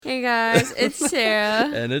Hey guys, it's Sarah.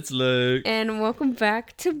 And it's Luke. And welcome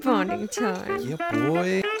back to Bonding Time. Yeah,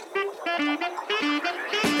 boy.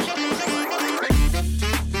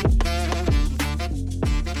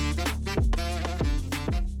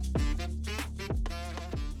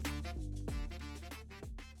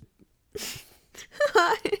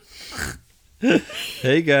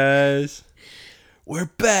 Hey guys. We're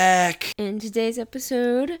back. In today's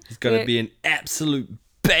episode, It's going to be an absolute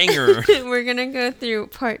banger. we're going to go through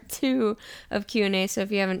part 2 of Q&A. So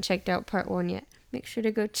if you haven't checked out part 1 yet, make sure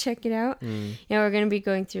to go check it out. Yeah, we're going to be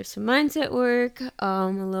going through some mindset work, a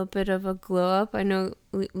little bit of a glow up. I know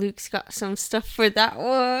Luke's got some stuff for that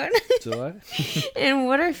one. Do I? And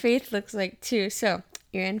what our faith looks like too. So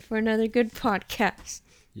you're in for another good podcast.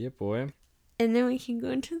 Yeah, boy. And then we can go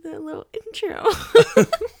into the little intro.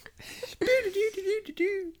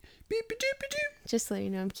 Just to let you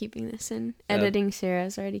know, I'm keeping this in. Editing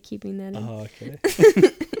Sarah's already keeping that in. Oh, okay.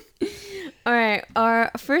 All right,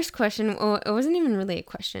 our first question, well, it wasn't even really a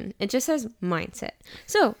question. It just says mindset.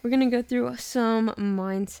 So we're going to go through some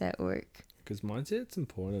mindset work. Because mindset's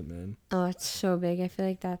important, man. Oh, it's so big. I feel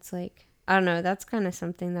like that's like, I don't know, that's kind of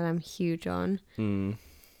something that I'm huge on.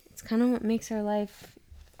 It's kind of what makes our life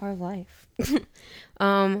our life.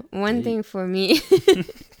 One thing for me,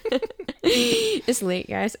 it's late,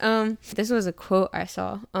 guys. This was a quote I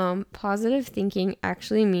saw. Positive thinking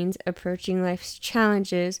actually means approaching life's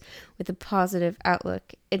challenges with a positive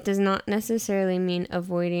outlook. It does not necessarily mean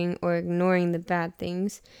avoiding or ignoring the bad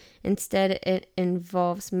things. Instead, it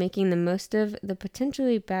involves making the most of the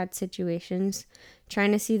potentially bad situations,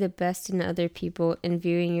 trying to see the best in other people, and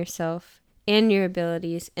viewing yourself and your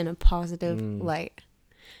abilities in a positive light.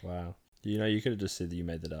 Wow. You know, you could have just said that you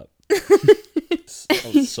made that up.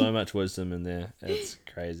 So much wisdom in there. It's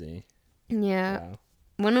crazy. Yeah. Wow.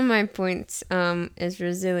 One of my points is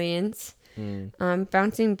resilience.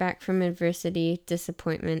 Bouncing back from adversity,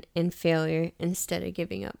 disappointment, and failure instead of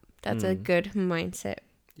giving up. That's a good mindset,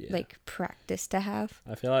 practice to have.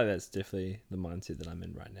 I feel like that's definitely the mindset that I'm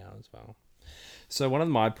in right now as well. So one of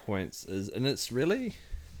my points is, and it's really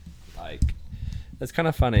like, it's kind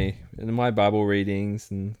of funny in my Bible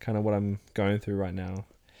readings and kind of what I'm going through right now.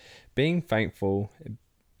 Being thankful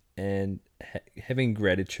and having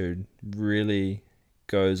gratitude really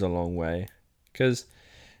goes a long way, because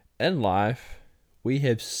in life we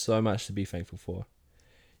have so much to be thankful for.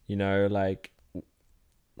 You know, like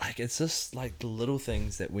it's just like the little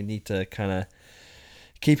things that we need to kind of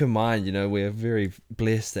keep in mind. You know, we're very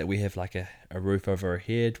blessed that we have like a roof over our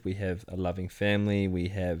head, we have a loving family, we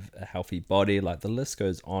have a healthy body, like the list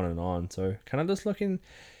goes on and on. So kind of just looking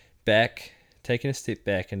back, taking a step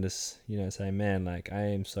back and just, you know, saying, man, like I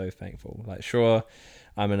am so thankful. Like sure,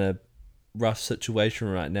 I'm in a rough situation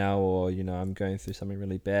right now, or, you know, I'm going through something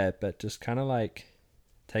really bad, but just kind of like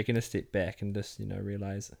taking a step back and just, you know,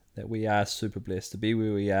 realize that we are super blessed to be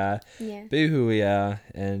where we are, be who we are,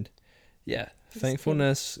 and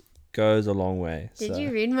thankfulness goes a long way. Did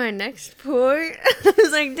you read my next point? I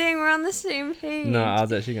was like, dang, we're on the same page. No, I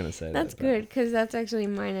was actually going to say that's good, because that's actually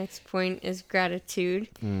my next point is gratitude.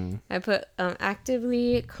 I put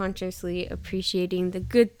actively, consciously appreciating the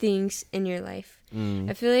good things in your life.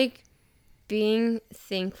 I feel like being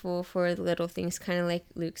thankful for little things, kind of like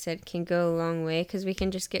Luke said, can go a long way, because we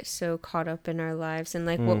can just get so caught up in our lives and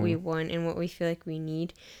like what we want and what we feel like we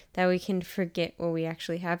need that we can forget what we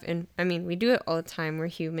actually have. And I mean, we do it all the time. We're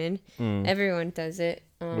human. Everyone does it.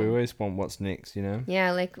 We always want what's next, you know?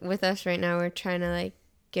 Yeah, like with us right now, we're trying to like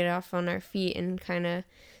get off on our feet, and kind of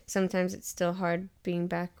sometimes it's still hard being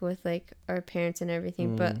back with like our parents and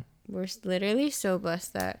everything, but we're literally so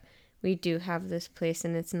blessed that we do have this place,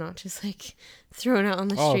 and it's not just like thrown out on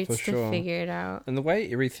the streets to figure it out. And the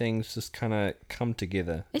way everything's just kind of come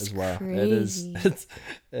together as well. Crazy.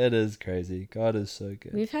 It is crazy. God is so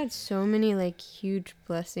good. We've had so many like huge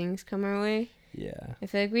blessings come our way. Yeah. I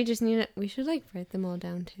feel like we should like write them all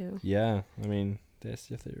down too. Yeah. I mean, that's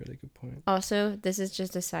definitely a really good point. Also, this is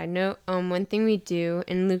just a side note. One thing we do,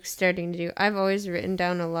 and Luke's starting to do, I've always written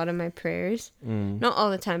down a lot of my prayers. Not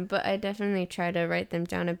all the time, but I definitely try to write them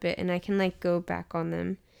down a bit, and I can like go back on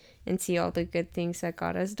them and see all the good things that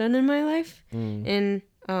God has done in my life. And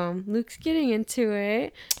Luke's getting into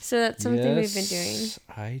it, so that's something we've been doing.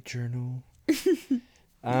 I journal.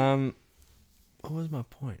 What was my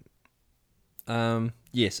point?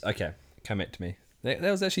 Yes, okay. Come back to me. That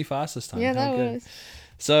was actually fast this time. Yeah, that was.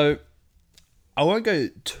 So, I won't go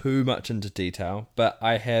too much into detail, but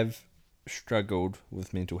I have struggled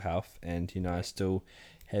with mental health, and, you know, I still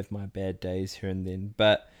have my bad days here and then.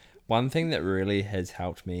 But one thing that really has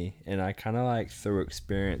helped me, and I kind of like through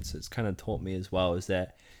experience, it's kind of taught me as well, is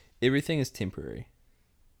that everything is temporary.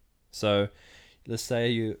 So let's say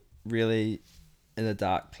you're really in a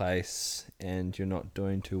dark place and you're not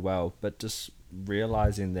doing too well, but just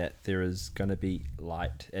realizing that there is going to be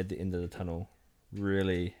light at the end of the tunnel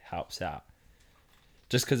really helps out.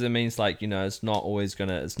 Just because it means, like, it's not going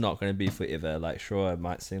to be forever. Like, sure, it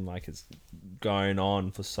might seem like it's going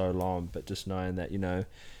on for so long, but just knowing that,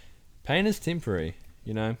 pain is temporary,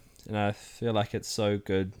 and I feel like it's so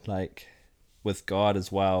good, like, with God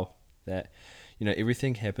as well, that,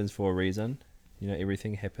 everything happens for a reason.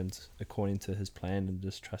 Everything happens according to his plan, and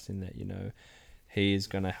just trusting that, he is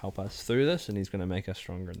going to help us through this, and he's going to make us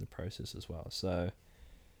stronger in the process as well. So,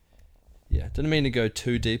 yeah, didn't mean to go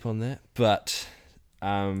too deep on that, but,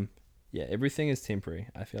 yeah, everything is temporary.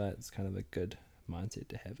 I feel like it's kind of a good mindset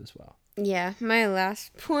to have as well. Yeah, my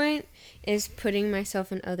last point is putting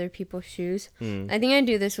myself in other people's shoes. I think I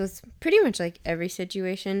do this with pretty much like every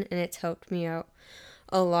situation, and it's helped me out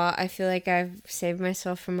a lot. I feel like I've saved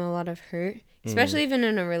myself from a lot of hurt, especially even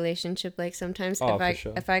in a relationship. Like sometimes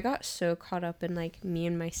if I got so caught up in like me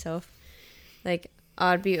and myself, like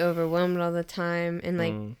I'd be overwhelmed all the time, and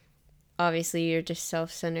like obviously you're just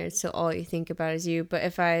self-centered, so all you think about is you. But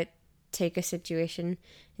if I take a situation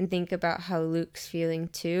and think about how Luke's feeling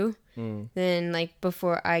too, then like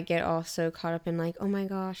before I get all so caught up in like, oh my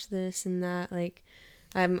gosh, this and that, like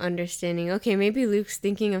I'm understanding, okay, maybe Luke's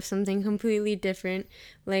thinking of something completely different.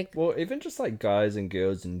 Like, well, even just like guys and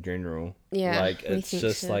girls in general, like it's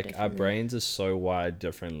just so like our brains are so wired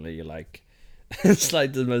differently. Like it's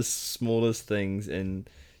like the most smallest things, and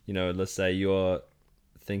let's say you're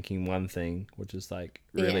thinking one thing which is like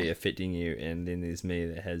really affecting you, and then there's me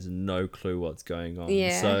that has no clue what's going on.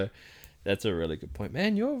 So that's a really good point,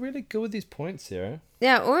 man. You're really good with these points, Sarah.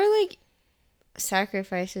 Yeah, or like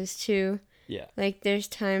sacrifices too. Yeah, like there's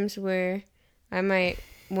times where I might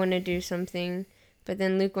want to do something, but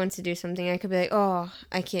then Luke wants to do something. I could be like, oh,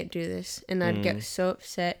 I can't do this, and I'd get so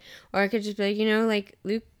upset. Or I could just be like, like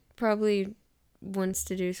Luke probably wants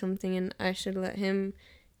to do something, and I should let him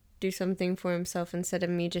do something for himself instead of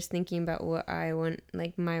me just thinking about what I want,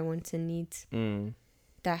 like my wants and needs.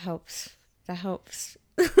 That helps.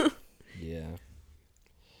 Yeah.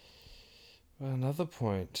 Well, another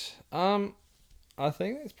point. I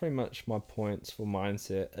think that's pretty much my points for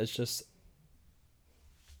mindset. It's just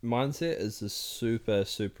mindset is just super,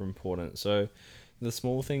 super important. So the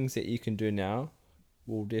small things that you can do now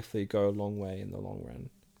will definitely go a long way in the long run.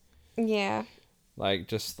 Yeah. Like,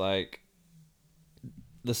 just like,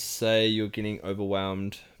 let's say you're getting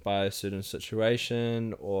overwhelmed by a certain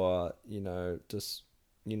situation, or, just,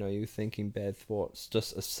 you're thinking bad thoughts.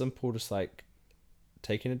 Just a simple, just like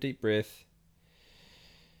taking a deep breath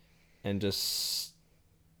and just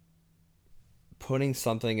putting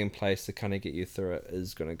something in place to kind of get you through it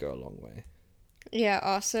is going to go a long way. Yeah,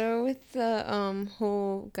 also with the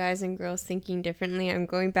whole guys and girls thinking differently, I'm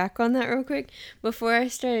going back on that real quick. Before I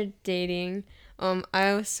started dating,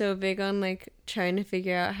 I was so big on like trying to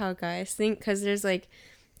figure out how guys think, because there's like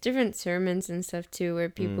different sermons and stuff too where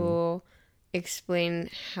people explain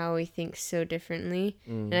how we think so differently,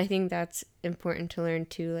 and I think that's important to learn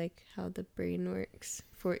too, like how the brain works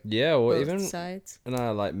for both even sides. In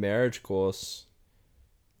our like marriage course,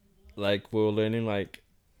 like we were learning, like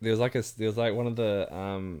there was like one of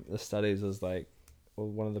the studies was like, well,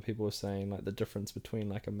 one of the people was saying like the difference between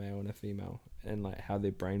like a male and a female, and like how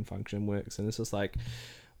their brain function works, and it's just like,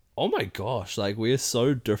 oh my gosh, like we're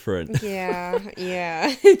so different. Yeah,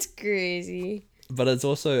 it's crazy. But it's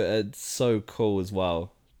so cool as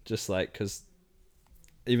well, just like, because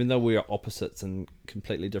even though we are opposites and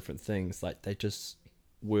completely different things, like they just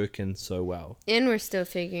work in so well. And we're still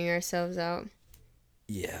figuring ourselves out.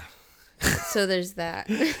 Yeah. So there's that.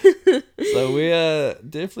 So we are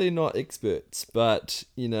definitely not experts, but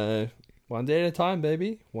one day at a time,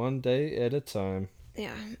 baby. One day at a time.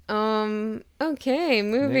 Yeah. Okay,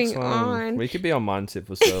 moving on. We could be on mindset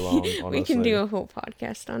for so long, honestly. We can do a whole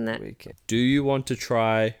podcast on that. Do you want to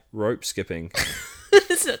try rope skipping?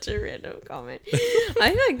 Such a random comment.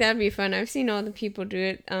 I feel like that'd be fun. I've seen all the people do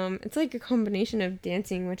it. It's like a combination of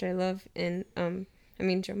dancing, which I love, and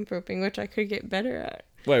jump roping, which I could get better at.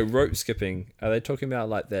 Wait, rope skipping? Are they talking about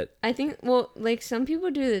like that? I think, well, like some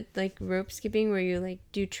people do like rope skipping where you like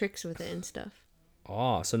do tricks with it and stuff.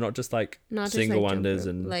 Oh, so not just like single wonders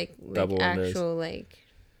and like double wonders. Actual like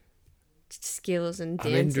skills and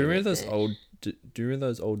dancing. Do you remember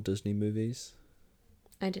those old Disney movies?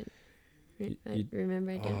 I didn't. I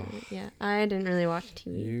remember I didn't. Yeah, I didn't really watch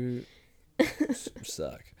TV. You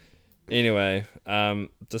suck. Anyway,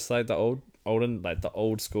 just like the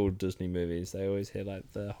old school Disney movies, they always had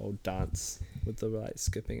like the whole dance with the like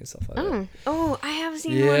skipping and stuff like that. Oh, I have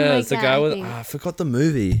seen Yeah, one like it's the that. guy with I forgot the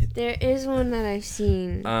movie. There is one that I've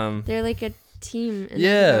seen. They're like a team. And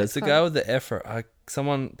Yeah, it's the guy with the afro.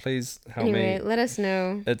 Someone please help me. Anyway, let us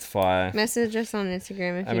know. It's fire. Message us on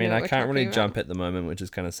Instagram if you know what I we're can't really talking jump about. at the moment, which is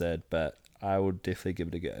kind of sad, but I will definitely give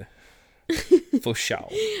it a go. For sure.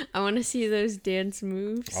 I want to see those dance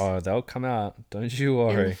moves. Oh, they'll come out. Don't you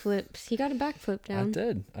And worry. the flips. He got a backflip down.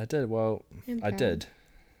 I did. Well, I'm I proud. did.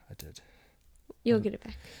 You'll get it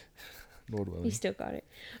back. Lord willing. You still got it.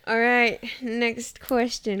 All right. Next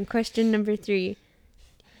question. Question number 3.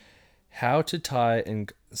 How to tie in...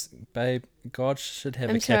 Babe, God should have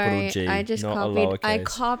I'm a capital sorry. G, I just not copied. a lowercase. I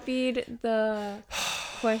copied the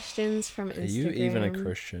questions from Instagram. Are you even a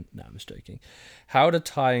Christian? No, I'm just joking. How to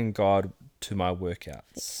tie in God to my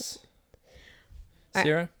workouts.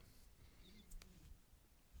 Sarah?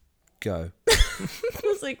 Go. I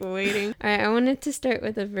was like waiting. All right, I wanted to start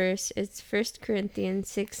with a verse. It's 1 Corinthians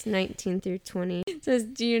 6:19 through 20. It says,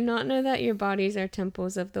 "Do you not know that your bodies are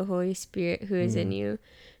temples of the Holy Spirit who is in you,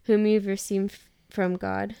 whom you've received from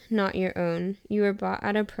God, not your own? You were bought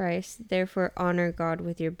at a price, therefore honor God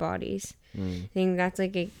with your bodies." I think that's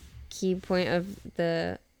like a key point of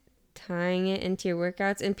the tying it into your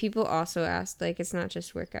workouts. And people also asked, like, it's not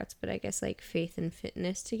just workouts, but I guess like faith and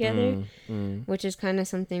fitness together, which is kind of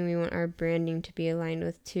something we want our branding to be aligned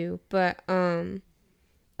with too. But I don't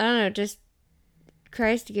know, just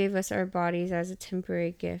Christ gave us our bodies as a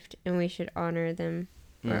temporary gift, and we should honor them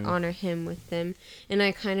or honor him with them. And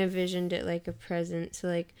I kind of visioned it like a present. So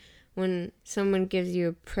like when someone gives you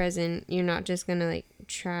a present, you're not just gonna like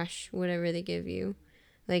trash whatever they give you.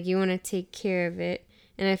 Like you want to take care of it.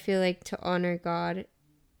 And I feel like to honor God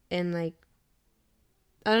and like,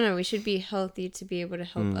 I don't know, we should be healthy to be able to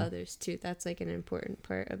help others too. That's like an important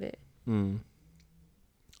part of it.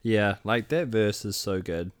 Yeah, like that verse is so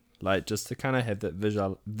good. Like just to kind of have that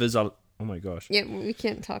visual. Oh my gosh. Yeah, we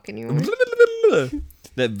can't talk anymore.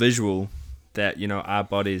 That visual that, you know, our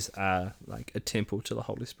bodies are like a temple to the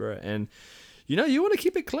Holy Spirit. And, you know, you want to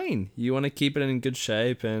keep it clean. You want to keep it in good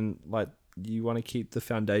shape, and like you want to keep the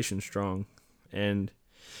foundation strong. And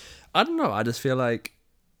I don't know, I just feel like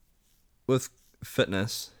with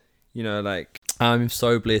fitness, you know, like I'm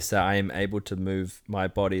so blessed that I am able to move my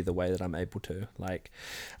body the way that I'm able to. Like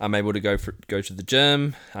I'm able to go to the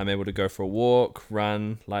gym, I'm able to go for a walk,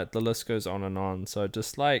 run, like the list goes on and on. So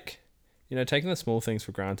just like, you know, taking the small things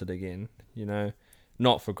for granted again, you know,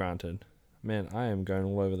 not for granted. Man, I am going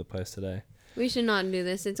all over the place today. We should not do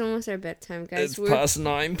this. It's almost our bedtime, guys. It's past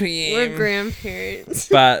 9 p.m. We're grandparents.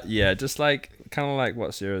 But yeah, just like kind of like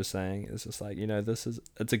what Sarah was saying, it's just like, you know,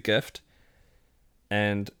 it's a gift,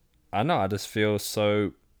 and I don't know, I just feel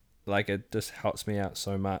so like it just helps me out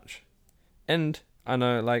so much. And I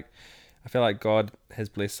know, like, I feel like God has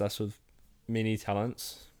blessed us with many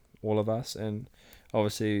talents, all of us, and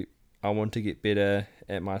obviously I want to get better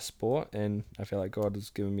at my sport, and I feel like God has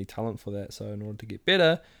given me talent for that. So in order to get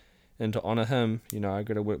better and to honor him, you know, I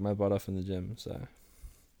got to work my butt off in the gym. So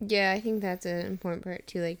Yeah, I think that's an important part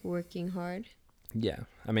too, like working hard. yeah,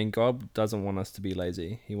 I mean, God doesn't want us to be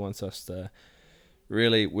lazy. He wants us to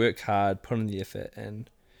really work hard, put in the effort, and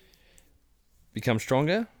become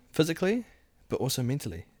stronger physically, but also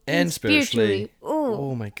mentally and spiritually. Ooh,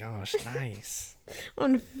 Oh my gosh, nice.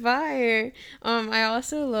 on fire. I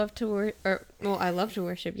also love to I love to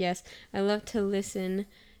worship. Yes, I love to listen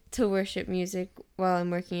to worship music while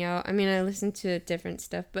I'm working out. I mean, I listen to different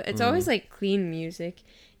stuff, but it's always like clean music.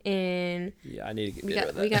 And Yeah, I need to get better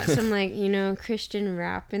at that. we got some like, you know, Christian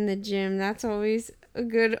rap in the gym. That's always a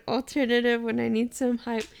good alternative when I need some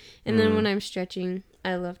hype. And then when I'm stretching,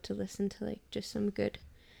 I love to listen to like just some good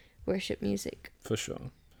worship music. For sure.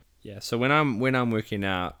 Yeah, so when I'm working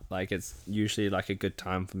out, like it's usually like a good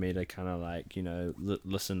time for me to kind of like, you know,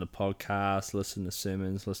 listen to podcasts, listen to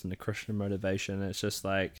sermons, listen to Christian motivation. It's just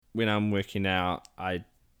like when I'm working out, I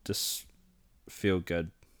just feel good.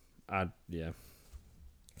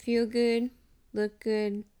 Feel good, look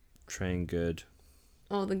good, Train good,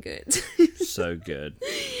 all the goods. so good.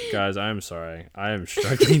 Guys, I'm sorry. I am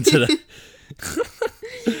struggling today.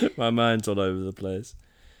 My mind's all over the place.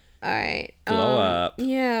 All right. Glow up.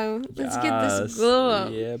 Yeah, let's get Yes. this glow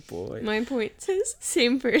up. Yeah, boy. My point says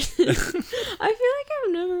same person. I feel like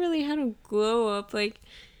I've never really had a glow up. Like,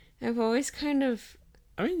 I've always kind of...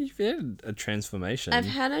 I mean, you've had a transformation. I've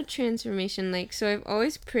had a transformation. Like, so I've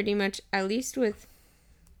always pretty much, at least with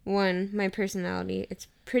my personality, it's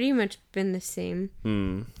pretty much been the same.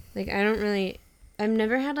 Like, I've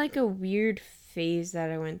never had like a weird phase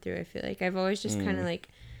that I went through. I feel like I've always just kind of like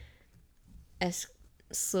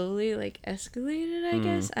slowly like escalated, I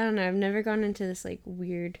guess. I don't know. I've never gone into this like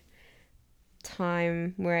weird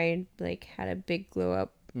time where I like had a big glow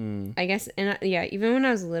up. I guess, and yeah, even when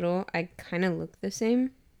I was little, I kind of looked the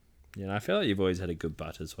same. Yeah, and I feel like you've always had a good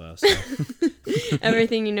butt as well. So.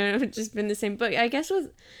 Everything, you know, have just been the same. But I guess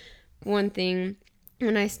with one thing,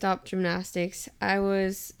 when I stopped gymnastics, I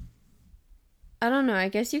don't know, I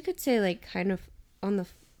guess you could say like kind of on the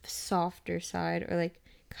softer side, or like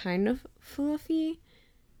kind of fluffy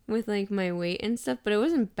with like my weight and stuff, but it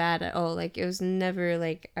wasn't bad at all. Like it was never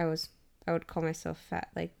like I would call myself fat,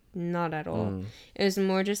 like not at all. It was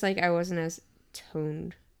more just like I wasn't as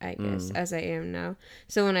toned, I guess, as I am now.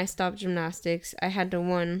 So when I stopped gymnastics, I had to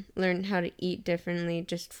learn how to eat differently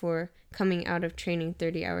just for coming out of training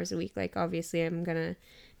 30 hours a week. Like obviously I'm gonna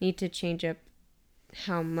need to change up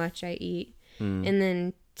how much I eat. And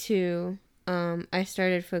then 2, I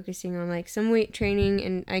started focusing on like some weight training,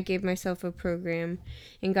 and I gave myself a program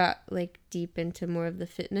and got like deep into more of the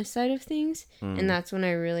fitness side of things. And that's when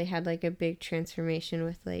I really had like a big transformation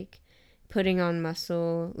with like putting on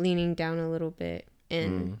muscle, leaning down a little bit,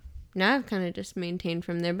 and now I've kind of just maintained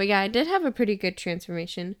from there. But yeah, I did have a pretty good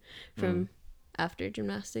transformation from after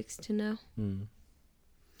gymnastics to now.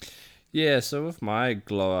 Yeah, so with my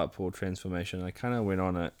glow up or transformation, I kind of went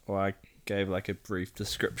on it, or I gave like a brief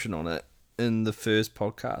description on it in the first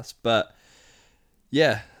podcast. But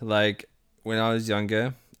yeah, like when I was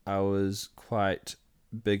younger, I was quite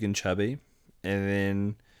big and chubby, and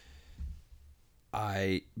then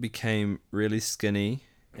I became really skinny,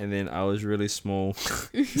 and then I was really small.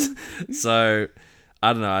 So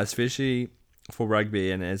I don't know, especially for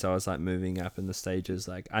rugby, and as I was like moving up in the stages,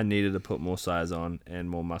 like I needed to put more size on and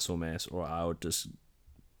more muscle mass, or I would just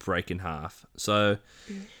break in half. So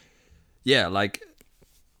yeah, like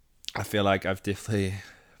I feel like I've definitely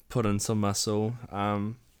put in some muscle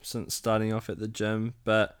since starting off at the gym.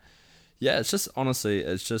 But yeah, it's just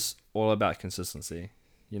all about consistency.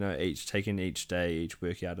 You know, taking each day, each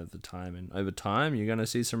workout at the time, and over time you're gonna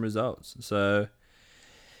see some results. So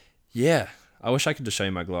yeah, I wish I could just show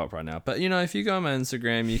you my glow up right now, but you know, if you go on my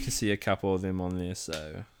Instagram, you can see a couple of them on there.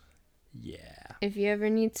 So yeah, if you ever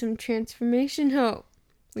need some transformation help,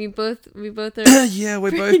 we both are yeah,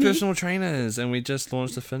 we're both personal trainers, and we just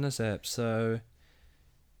launched a fitness app. So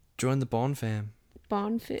join the Bond fam.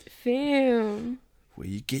 Bond Fit fam, where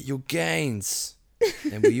you get your gains,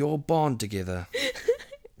 and we all bond together.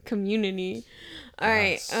 Community. All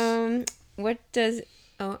Yes. right. What does?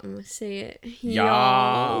 Oh, I'm gonna say it.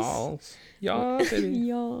 Y'all's. Y'all, baby.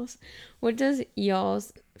 Y'all's. What does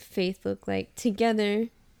y'all's faith look like together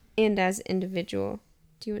and as individual?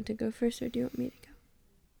 Do you want to go first, or do you want me to go?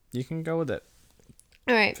 You can go with it.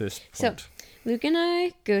 All right. First So point. Luke and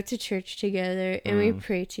I go to church together, and we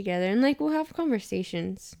pray together, and like we'll have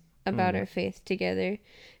conversations about our faith together.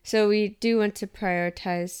 So we do want to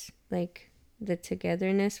prioritize like the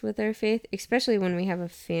togetherness with our faith, especially when we have a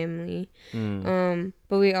family.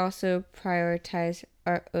 But we also prioritize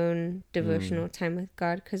our own devotional time with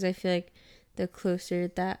God, because I feel like the closer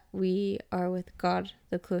that we are with God,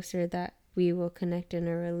 the closer that we will connect in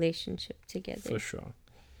a relationship together. For sure.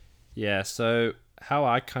 Yeah, so how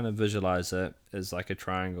I kind of visualize it is like a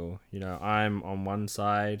triangle. You know, I'm on one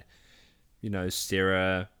side, you know,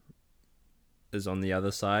 Sarah is on the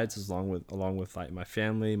other sides, along with like my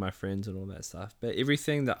family, my friends, and all that stuff. But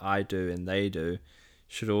everything that I do and they do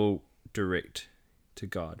should all direct to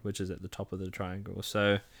God, which is at the top of the triangle.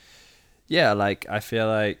 So yeah, like I feel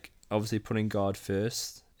like obviously putting God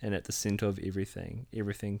first and at the center of everything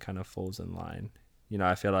kind of falls in line. You know,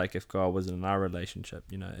 I feel like if God wasn't in our relationship,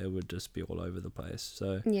 you know, it would just be all over the place.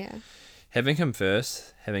 So Yeah. having him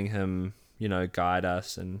first, having him, you know, guide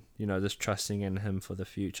us, and, you know, just trusting in him for the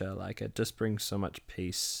future, like it just brings so much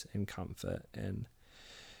peace and comfort. And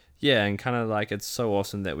yeah, and kind of like it's so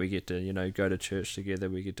awesome that we get to, you know, go to church together,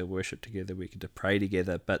 we get to worship together, we get to pray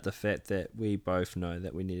together. But the fact that we both know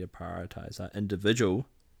that we need to prioritize our individual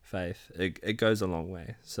faith, it goes a long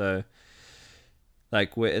way. So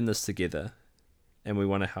like we're in this together, and we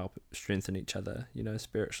want to help strengthen each other, you know,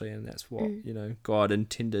 spiritually. And that's what, you know, God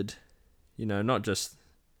intended, you know, not just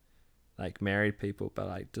like married people, but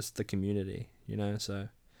like just the community, you know. So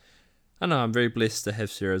I know I'm very blessed to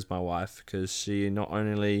have Sarah as my wife, because she not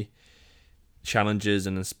only challenges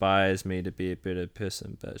and inspires me to be a better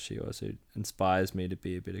person, but she also inspires me to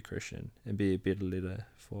be a better Christian and be a better leader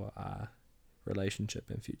for our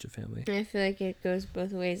relationship and future family. I feel like it goes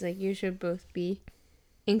both ways. Like you should both be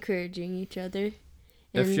encouraging each other.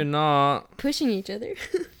 If you're not, pushing each other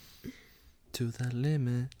to the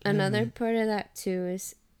limit. Another part of that too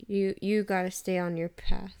is you got to stay on your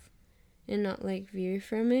path and not like veer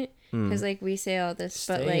from it, because like we say all this,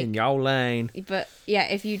 but Stay in like, your lane. but yeah,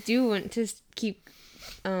 if you do want to keep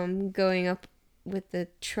going up with the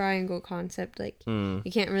triangle concept, like you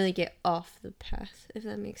can't really get off the path, if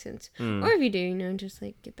that makes sense. Or if you do, you know, just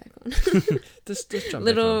like get back on. Just jump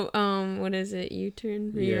Little back on. what is it,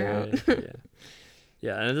 U-turn, Yeah, reroute.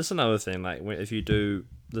 yeah, and just another thing, like if you do,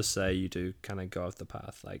 let's say you do kind of go off the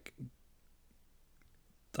path, like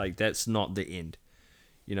that's not the end.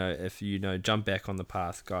 You know, if you know jump back on the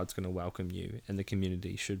path, God's going to welcome you, and the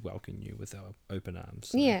community should welcome you with our open arms.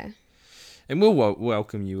 So. Yeah. And we'll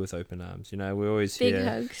welcome you with open arms. You know, we're always Big here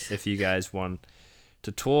hugs. if you guys want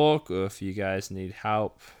to talk or if you guys need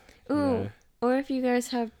help. Ooh, you know. or if you guys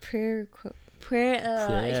have prayer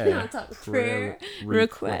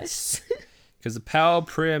requests. Because the power of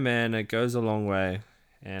prayer, man, it goes a long way.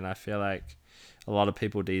 And I feel like a lot of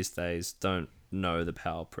people these days don't know the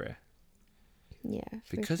power of prayer. Yeah.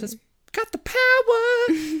 Because it's got the power.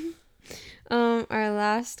 Our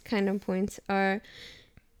last kind of points are,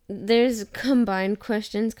 there's combined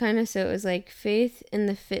questions kind of, so it was like faith in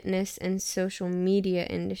the fitness and social media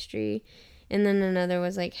industry, and then another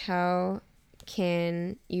was like, how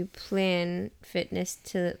can you plan fitness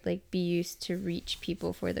to like be used to reach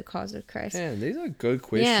people for the cause of Christ? Man, these are good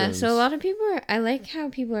questions. Yeah, so a lot of people I like how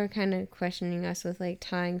people are kind of questioning us with like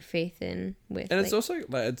tying faith in with, and like, it's also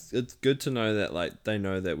like it's good to know that like they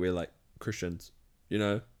know that we're like Christians, you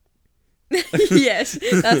know. Yes,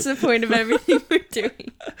 that's the point of everything we're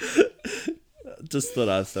doing. Just thought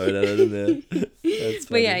I'd throw that in there. That's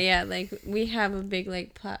funny. But yeah, like we have a big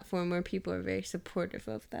like platform where people are very supportive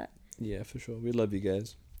of that. Yeah, for sure. We love you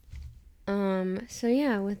guys. So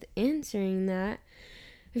yeah, with answering that,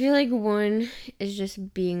 I feel like one is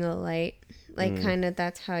just being a light. Like kind of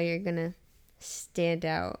that's how you're gonna stand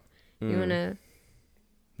out. You wanna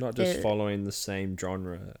not just following the same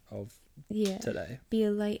genre of today. Be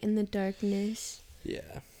a light in the darkness.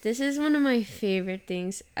 Yeah. This is one of my favorite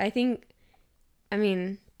things. I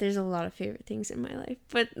mean, there's a lot of favorite things in my life,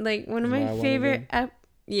 but like one of my favorite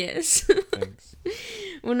yes. Thanks.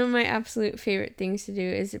 One of my absolute favorite things to do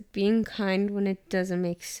is being kind when it doesn't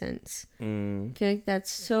make sense. I feel like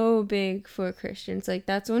that's so big for Christians. Like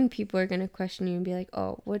that's when people are going to question you and be like,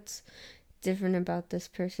 "Oh, what's different about this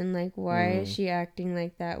person? Like why is she acting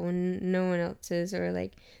like that when no one else is?" Or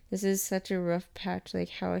like, "This is such a rough patch. Like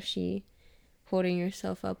how is she holding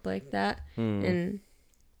herself up like that?" And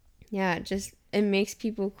yeah, it makes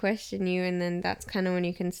people question you, and then that's kind of when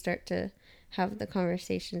you can start to have the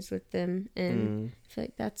conversations with them. And I feel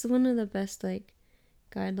like that's one of the best like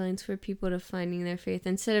guidelines for people to finding their faith,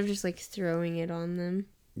 instead of just like throwing it on them.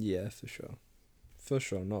 Yeah, for sure.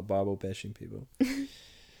 Not Bible bashing people.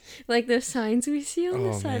 Like those signs we see on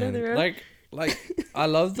the side of the road. Like I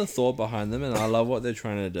love the thought behind them, and I love what they're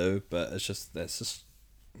trying to do, but that's just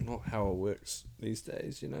not how it works these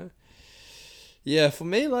days, you know. Yeah, for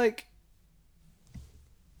me, like,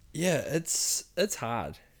 yeah, it's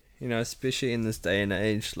hard, you know, especially in this day and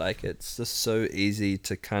age. Like, it's just so easy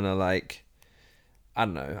to kind of like, I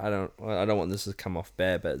don't know, I don't want this to come off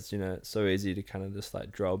bad, but it's, you know, it's so easy to kind of just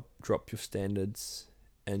like drop your standards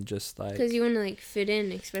and just like, because you want to like fit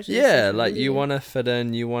in, especially like you want to fit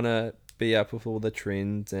in, you want to be up with all the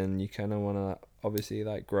trends, and you kind of want to obviously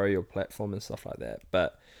like grow your platform and stuff like that.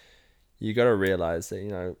 But you got to realize that, you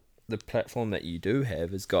know, the platform that you do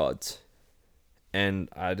have is God's. And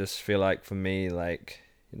I just feel like for me, like,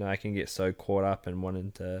 you know, I can get so caught up in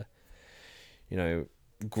wanting to, you know,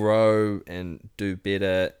 grow and do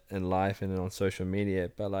better in life and on social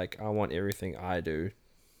media. But like, I want everything I do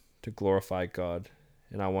to glorify God,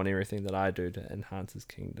 and I want everything that I do to enhance His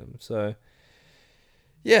kingdom. So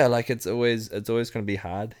yeah, like it's always going to be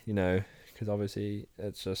hard, you know, because obviously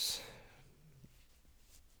it's just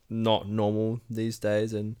not normal these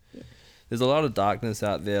days, and there's a lot of darkness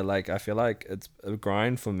out there. Like, I feel like it's a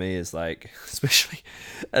grind for me is like, especially,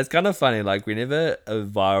 it's kind of funny, like whenever a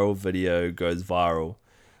viral video goes viral,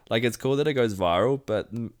 like it's cool that it goes viral, but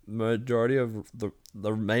majority of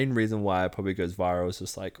the main reason why it probably goes viral is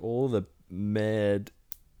just like all the mad,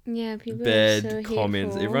 people bad are so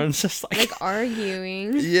comments. hateful. Everyone's just like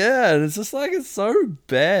arguing. Yeah, and it's just like, it's so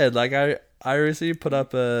bad. Like I recently put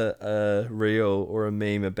up a reel or a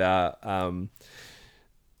meme about I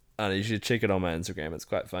don't know, you should check it on my Instagram. It's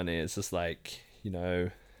quite funny. It's just like, you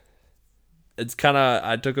know, it's kind of,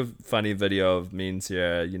 I took a funny video of me and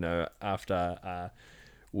Sierra, you know, after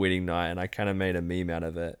wedding night, and I kind of made a meme out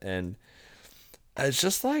of it. And it's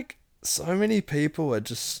just like, so many people are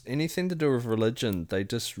just, anything to do with religion, they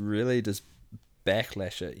just really just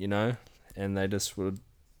backlash it, you know, and they just would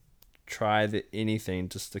try anything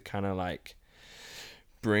just to kind of like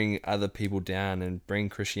bring other people down and bring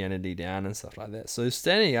Christianity down and stuff like that. So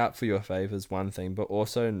standing up for your faith is one thing, but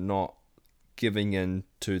also not giving in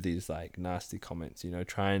to these like nasty comments,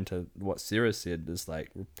 trying to, what Sarah said is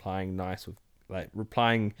like replying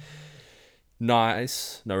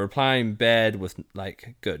bad with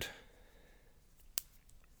like good.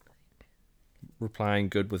 Replying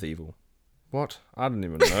good with evil. What? I don't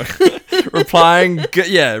even know. replying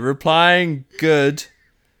good.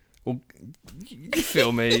 Well, you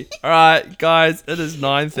feel me. Alright, guys, it is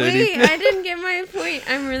 9:30. Wait, I didn't get my point.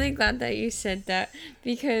 I'm really glad that you said that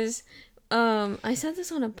because I said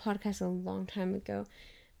this on a podcast a long time ago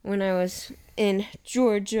when I was in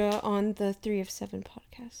Georgia on the 3 of 7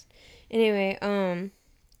 podcast. Anyway, I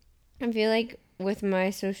feel like with my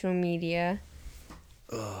social media,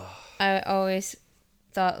 I always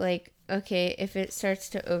thought like, okay, if it starts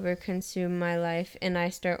to overconsume my life and I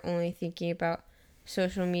start only thinking about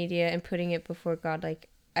social media and putting it before God, like,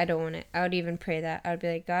 I don't want it. I would even pray that. I would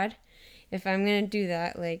be like, God, if I'm going to do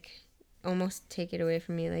that, like, almost take it away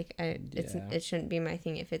from me. Like, it shouldn't be my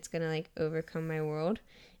thing if it's going to, like, overcome my world.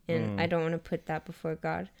 And I don't want to put that before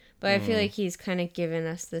God. But I feel like he's kind of given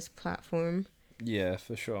us this platform. Yeah,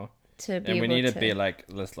 for sure. And we need to be like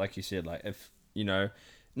you said, like, if,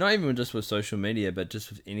 not even just with social media, but just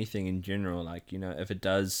with anything in general, like, if it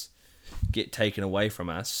does get taken away from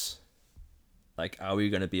us, like, are we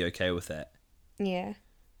going to be okay with that? Yeah.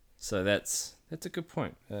 So that's a good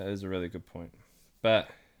point. That is a really good point. But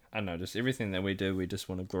I don't know, just everything that we do, we just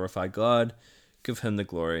want to glorify God, give him the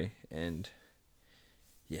glory, and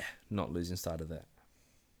not losing sight of that.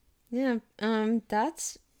 Yeah.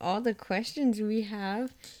 That's all the questions we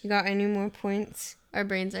have. You got any more points? Our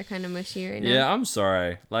brains are kind of mushy right now. Yeah, I'm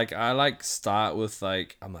sorry. Like, I start with I'm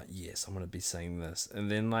like, yes, I'm gonna be saying this, and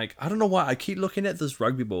then I don't know why I keep looking at this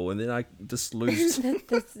rugby ball, and then I just lose.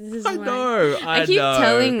 this is I why. know. I keep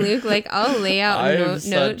telling Luke, like, I'll lay out notes.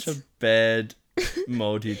 Such a bad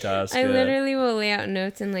multitasker. I literally will lay out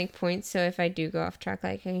notes and like points, so if I do go off track,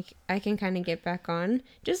 like I can kind of get back on,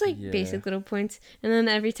 just like basic little points. And then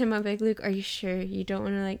every time I'm like, Luke, are you sure you don't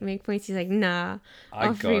want to like make points? He's like, nah,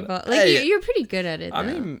 I'll free ball. Like, you're pretty good at it though. I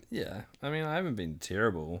mean, I haven't been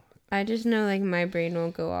terrible. I just know like my brain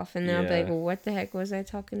will go off, and then I'll be like, well, what the heck was I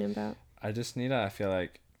talking about? I feel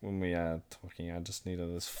like when we are talking, I just need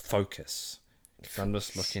this focus. So I'm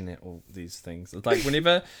just looking at all these things. It's like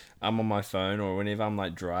whenever I'm on my phone, or whenever I'm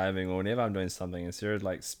like driving, or whenever I'm doing something, and Sarah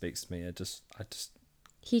like speaks to me, I just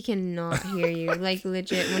he cannot hear you. Like,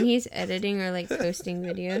 legit, when he's editing or like posting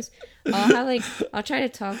videos, I'll try to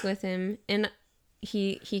talk with him, and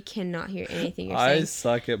he cannot hear anything you're saying. I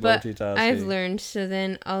suck at multitasking. I've learned, so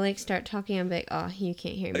then I'll like start talking, I'm like, oh, you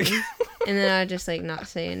can't hear me. And then I'll just like not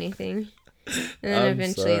say anything. And then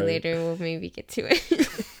eventually later we'll maybe get to it.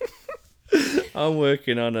 I'm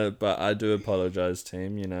working on it, but I do apologize,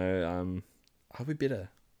 team. I'll be better.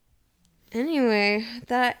 Anyway,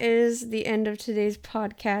 that is the end of today's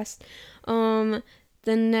podcast. The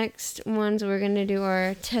next ones we're gonna do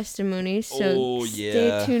are testimonies, so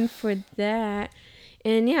stay tuned for that.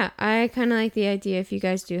 And yeah, I kind of like the idea. If you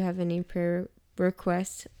guys do have any prayer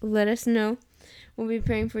requests, let us know. We'll be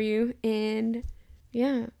praying for you, and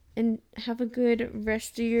yeah, and have a good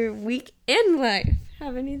rest of your week and life.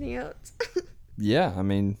 Have anything else? Yeah, I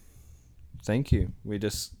mean, thank you.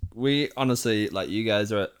 We honestly, like, you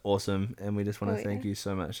guys are awesome, and we just want to thank you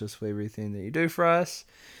so much just for everything that you do for us.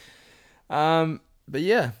 But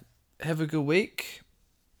yeah, have a good week.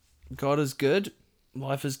 God is good.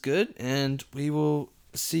 Life is good, and we will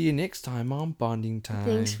see you next time on Bonding Time.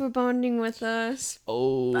 Thanks for bonding with us.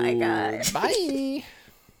 Oh, bye, guys. Bye.